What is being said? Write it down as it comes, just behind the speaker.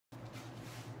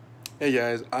Hey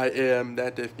guys, I am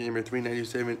that Deaf Gamer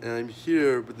 397, and I'm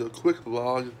here with a quick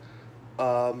vlog.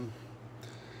 I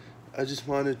just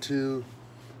wanted to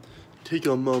take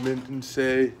a moment and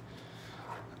say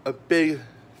a big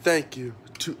thank you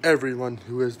to everyone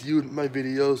who has viewed my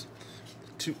videos,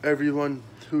 to everyone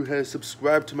who has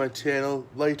subscribed to my channel,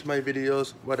 liked my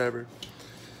videos, whatever.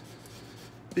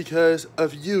 Because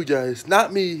of you guys,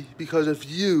 not me, because of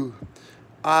you,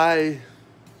 I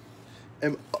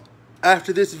am,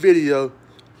 after this video,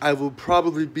 I will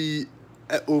probably be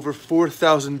at over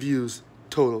 4,000 views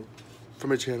total for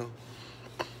my channel.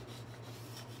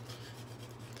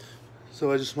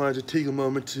 So I just wanted to take a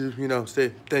moment to,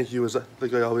 say thank you, as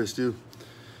like I always do.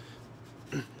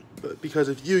 But because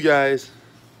of you guys,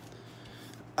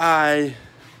 I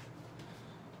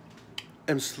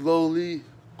am slowly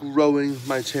growing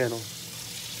my channel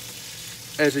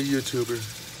as a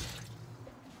YouTuber.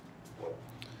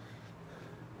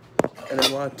 And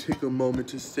I want to take a moment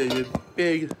to say a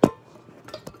big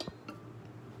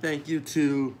thank you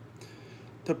to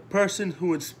the person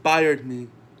who inspired me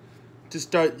to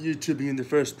start YouTubing in the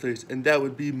first place, and that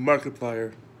would be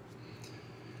Markiplier.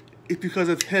 It's because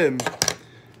of him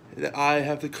that I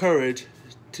have the courage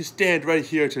to stand right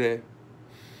here today.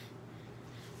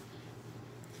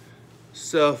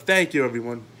 So thank you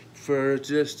everyone for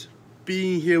just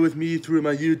being here with me through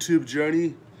my YouTube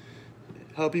journey,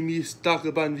 helping me stock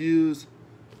up on views,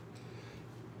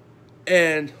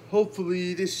 and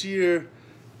hopefully this year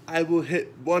I will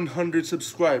hit 100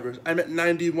 subscribers. I'm at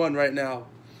 91 right now.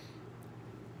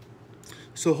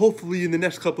 So hopefully in the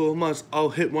next couple of months I'll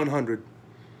hit 100.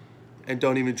 And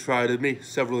don't even try to make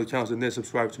several accounts and then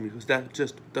subscribe to me, because that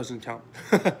just doesn't count.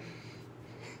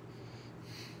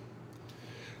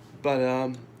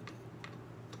 But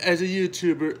as a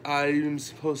YouTuber, I'm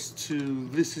supposed to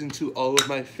listen to all of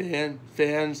my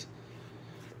fans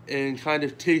and kind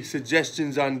of take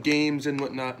suggestions on games and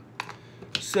whatnot.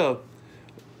 So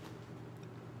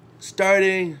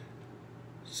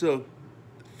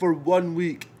for 1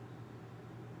 week,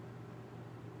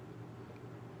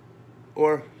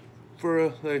 or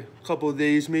for like a couple of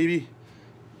days maybe,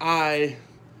 I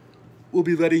will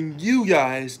be letting you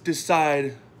guys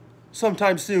decide.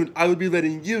 Sometime soon, I will be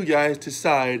letting you guys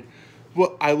decide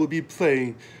what I will be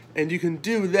playing. And you can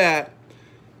do that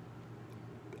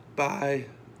by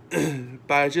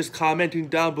just commenting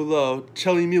down below,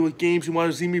 telling me what games you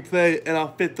want to see me play, and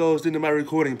I'll fit those into my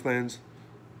recording plans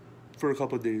for a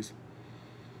couple of days.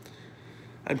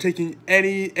 I'm taking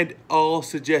any and all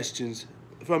suggestions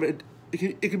from it.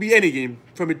 It could be any game,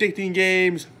 from Addicting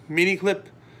Games, Mini Clip,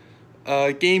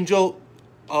 Game Jolt.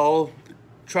 I'll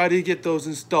try to get those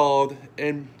installed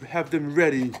and have them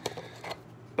ready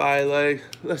by, like,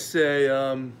 let's say,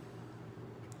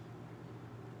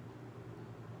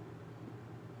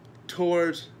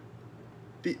 towards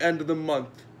the end of the month.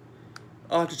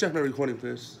 I'll have to check my recording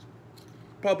plans.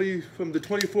 Probably from the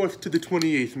 24th to the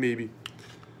 28th, maybe.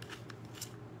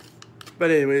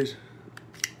 But anyways,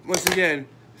 once again,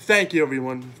 thank you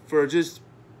everyone for just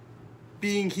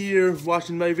being here,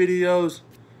 watching my videos,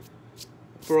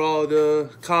 for all the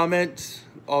comments.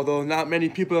 Although not many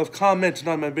people have commented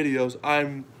on my videos,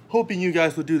 I'm hoping you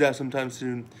guys will do that sometime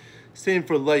soon. Same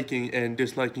for liking and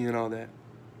disliking and all that.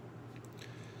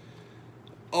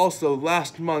 Also,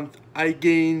 last month I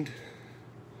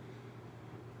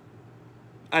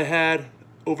had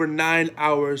over 9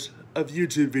 hours of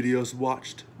YouTube videos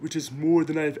watched, which is more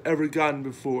than I've ever gotten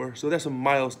before. So that's a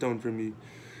milestone for me,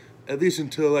 at least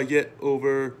until I get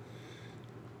over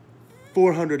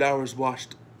 400 hours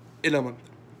watched in a month.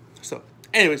 So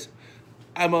anyways,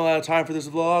 I'm all out of time for this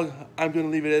vlog. I'm gonna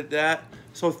leave it at that.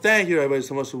 So thank you everybody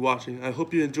so much for watching. I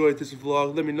hope you enjoyed this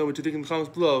vlog. Let me know what you think in the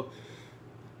comments below.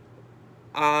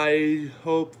 I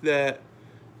hope that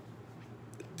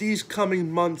these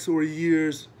coming months or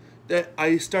years that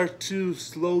I start to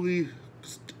slowly,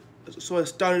 so I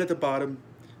started at the bottom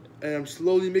and I'm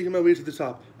slowly making my way to the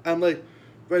top. I'm like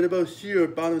right about here,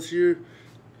 bottom's here.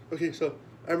 Okay, so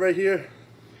I'm right here,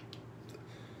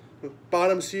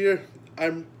 bottom's here,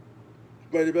 I'm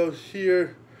right about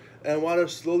here, and I want to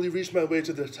slowly reach my way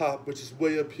to the top, which is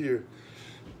way up here.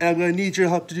 And I'm going to need your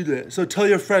help to do that. So tell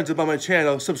your friends about my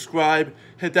channel, subscribe,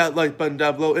 hit that like button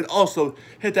down below, and also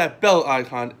hit that bell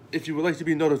icon if you would like to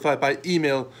be notified by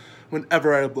email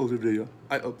whenever I upload a video.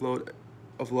 I upload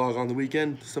a vlog on the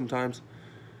weekend sometimes,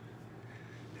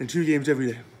 and 2 games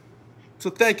every day. So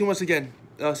thank you once again.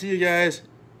 I'll see you guys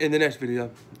in the next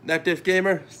video. That Deaf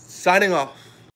Gamer, signing off.